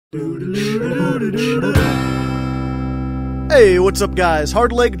Hey, what's up guys?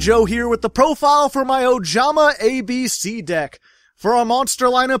 Hardleg Joe here with the profile for my Ojama ABC deck. For our monster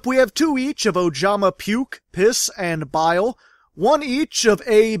lineup, we have 2 each of Ojama Puke, Piss, and Bile, 1 each of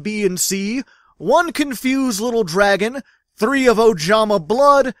A, B, and C, 1 Confused Little Dragon, 3 of Ojama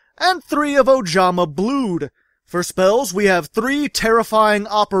Blood, and 3 of Ojama Blood. For spells, we have 3 Terrifying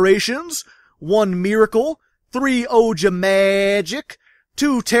Operations, 1 Miracle, 3 OjamABC,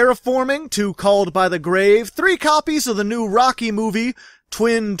 2 Terraforming, 2 Called by the Grave, 3 copies of the new Rocky movie,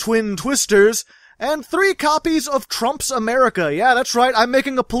 Twin Twisters, and 3 copies of Trump's America. Yeah, that's right, I'm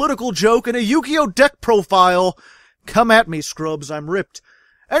making a political joke in a Yu-Gi-Oh! Deck profile. Come at me, scrubs, I'm ripped.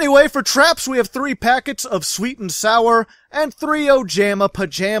 Anyway, for traps, we have 3 packets of Sweet and Sour, and 3 Ojama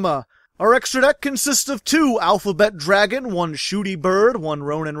Pajama. Our extra deck consists of 2 Alphabet Dragon, 1 Shooty Bird, 1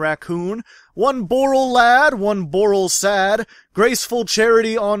 Ronin Raccoon, 1 Boral Lad, 1 Boral Sad, Graceful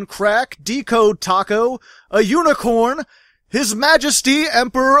Charity on Crack, Decode Taco, a Unicorn, His Majesty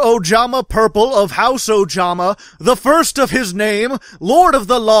Emperor Ojama Purple of House Ojama, the first of his name, Lord of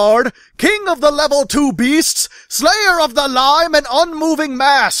the Lard, King of the Level 2 Beasts, Slayer of the Lime and Unmoving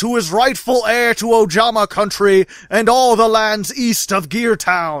Mass, who is rightful heir to Ojama Country and all the lands east of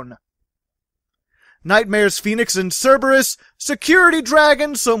Geartown. Nightmares Phoenix and Cerberus, Security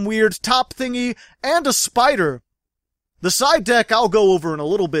Dragon, some weird top thingy, and a spider. The side deck I'll go over in a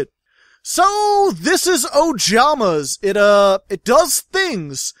little bit. So, this is Ojama's. It does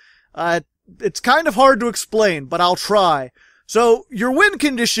things. It's kind of hard to explain, but I'll try. So, your win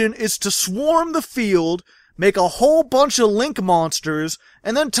condition is to swarm the field, make a whole bunch of link monsters,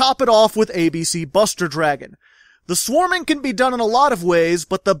 and then top it off with ABC Buster Dragon. The swarming can be done in a lot of ways,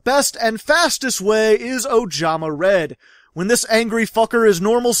 but the best and fastest way is Ojama Red. When this angry fucker is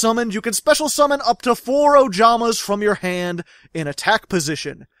normal summoned, you can special summon up to 4 Ojamas from your hand in attack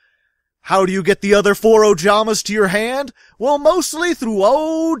position. How do you get the other 4 Ojamas to your hand? Well, mostly through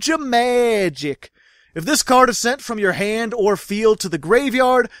OjamABC. If this card is sent from your hand or field to the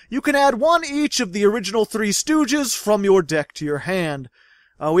graveyard, you can add 1 each of the original 3 Stooges from your deck to your hand.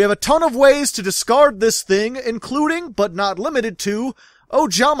 We have a ton of ways to discard this thing, including, but not limited to,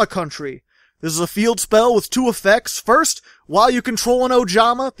 Ojama Country. This is a field spell with 2 effects. First, while you control an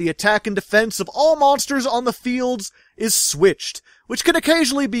Ojama, the attack and defense of all monsters on the fields is switched, which can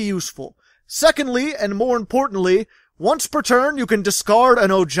occasionally be useful. Secondly, and more importantly, once per turn you can discard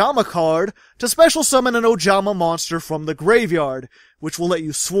an Ojama card to special summon an Ojama monster from the graveyard, which will let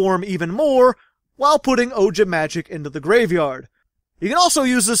you swarm even more while putting OjamABC into the graveyard. You can also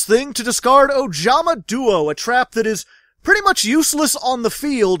use this thing to discard Ojama Duo, a trap that is pretty much useless on the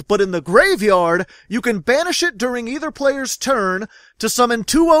field, but in the graveyard, you can banish it during either player's turn to summon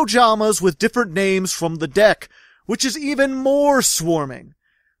 2 Ojamas with different names from the deck, which is even more swarming.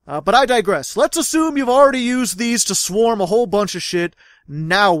 But I digress. Let's assume you've already used these to swarm a whole bunch of shit.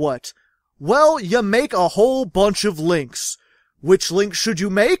 Now what? Well, you make a whole bunch of links. Which links should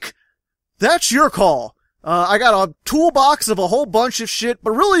you make? That's your call. I got a toolbox of a whole bunch of shit,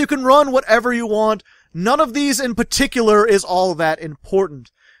 but really you can run whatever you want. None of these in particular is all that important.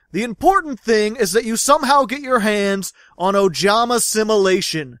 The important thing is that you somehow get your hands on Ojama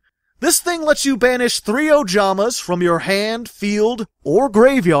Simulation. This thing lets you banish 3 Ojamas from your hand, field, or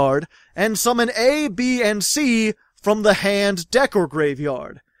graveyard, and summon A, B, and C from the hand, deck, or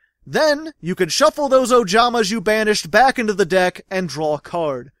graveyard. Then, you can shuffle those Ojamas you banished back into the deck and draw a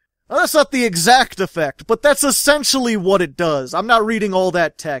card. Now, that's not the exact effect, but that's essentially what it does. I'm not reading all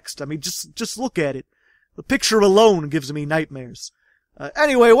that text. I mean, just look at it. The picture alone gives me nightmares.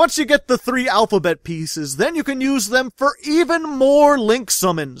 Anyway, once you get the 3 alphabet pieces, then you can use them for even more link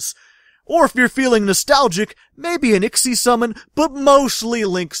summons. Or if you're feeling nostalgic, maybe an Ixie summon, but mostly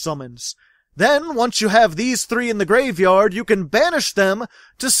link summons. Then, once you have these 3 in the graveyard, you can banish them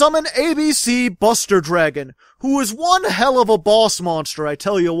to summon ABC Buster Dragon, who is one hell of a boss monster, I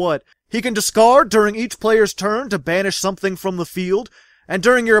tell you what. He can discard during each player's turn to banish something from the field, and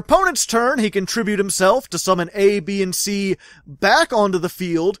during your opponent's turn, he can tribute himself to summon A, B, and C back onto the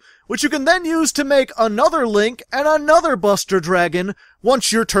field, which you can then use to make another link and another Buster Dragon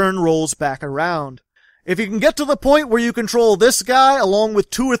once your turn rolls back around. If you can get to the point where you control this guy along with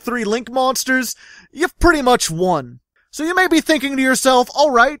 2 or 3 link monsters, you've pretty much won. So you may be thinking to yourself,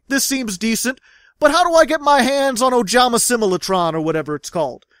 alright, this seems decent, but how do I get my hands on Ojama Simulation or whatever it's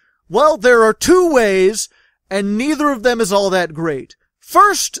called? Well, there are 2 ways, and neither of them is all that great.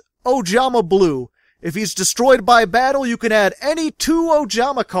 First, Ojama Blue. If he's destroyed by battle, you can add any 2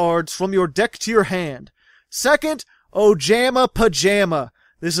 Ojama cards from your deck to your hand. Second, Ojama Pajama.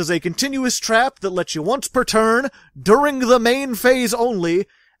 This is a continuous trap that lets you once per turn, during the main phase only,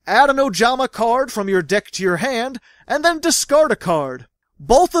 add an Ojama card from your deck to your hand, and then discard a card.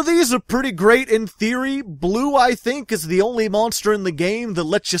 Both of these are pretty great in theory. Blue, I think, is the only monster in the game that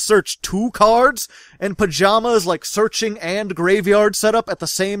lets you search 2 cards, and Pajama is like searching and graveyard setup at the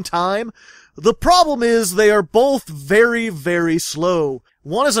same time. The problem is they are both very, very slow.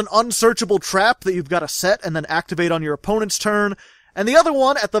 One is an unsearchable trap that you've got to set and then activate on your opponent's turn, and the other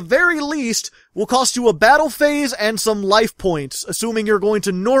one, at the very least, will cost you a battle phase and some life points, assuming you're going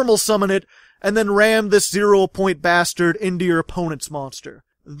to normal summon it, and then ram this 0-point bastard into your opponent's monster.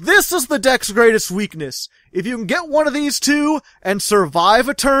 This is the deck's greatest weakness. If you can get one of these two and survive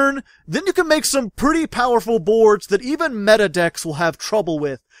a turn, then you can make some pretty powerful boards that even meta decks will have trouble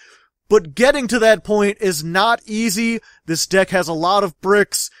with. But getting to that point is not easy. This deck has a lot of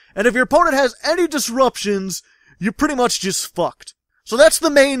bricks, and if your opponent has any disruptions, you're pretty much just fucked. So that's the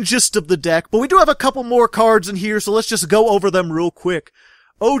main gist of the deck, but we do have a couple more cards in here, so let's just go over them real quick.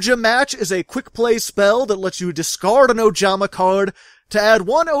 Ojamatch is a quick play spell that lets you discard an Ojama card to add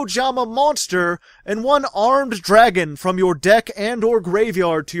 1 Ojama monster and 1 armed dragon from your deck and or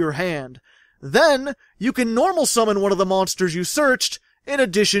graveyard to your hand. Then, you can normal summon one of the monsters you searched, in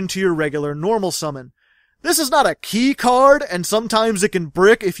addition to your regular normal summon. This is not a key card, and sometimes it can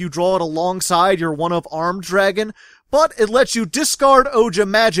brick if you draw it alongside your one of armed dragon, but it lets you discard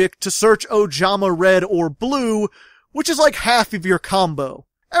Ojamagic to search Ojama red or blue, which is like half of your combo.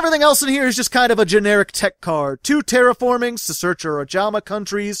 Everything else in here is just kind of a generic tech card. 2 terraformings to search your Ojama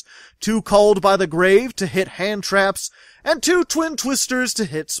countries, 2 called by the grave to hit hand traps, and 2 twin twisters to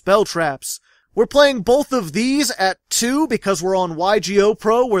hit spell traps. We're playing both of these at 2 because we're on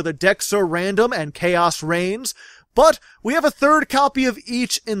YGOPro where the decks are random and chaos reigns, but we have a 3rd copy of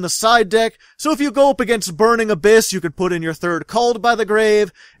each in the side deck, so if you go up against Burning Abyss, you could put in your 3rd Called by the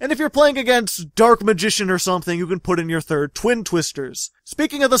Grave, and if you're playing against Dark Magician or something, you can put in your 3rd Twin Twisters.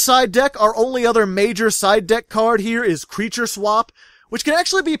 Speaking of the side deck, our only other major side deck card here is Creature Swap, which can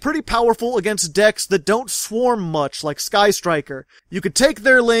actually be pretty powerful against decks that don't swarm much, like Sky Striker. You could take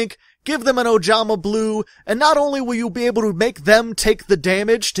their link, give them an Ojama Blue, and not only will you be able to make them take the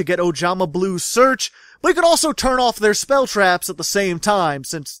damage to get Ojama Blue's search, but you can also turn off their spell traps at the same time,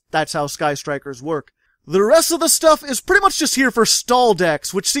 since that's how Sky Strikers work. The rest of the stuff is pretty much just here for stall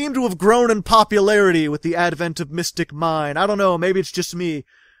decks, which seem to have grown in popularity with the advent of Mystic Mine. I don't know, maybe it's just me.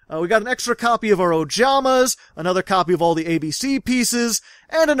 We got an extra copy of our Ojamas, another copy of all the ABC pieces,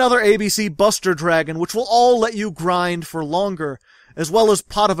 and another ABC Buster Dragon, which will all let you grind for longer, as well as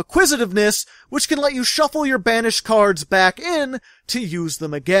Pot of Acquisitiveness, which can let you shuffle your banished cards back in to use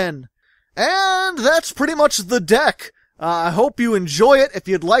them again. And that's pretty much the deck. I hope you enjoy it. If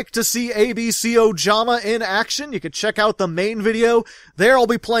you'd like to see ABC Ojama in action, you can check out the main video. There I'll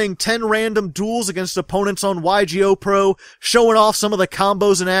be playing 10 random duels against opponents on YGOPro, showing off some of the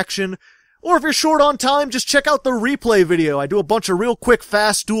combos in action. Or if you're short on time, just check out the replay video. I do a bunch of real quick,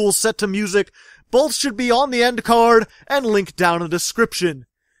 fast duels set to music. Both should be on the end card and linked down in the description.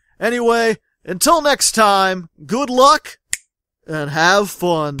 Anyway, until next time, good luck and have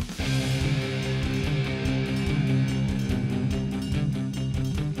fun.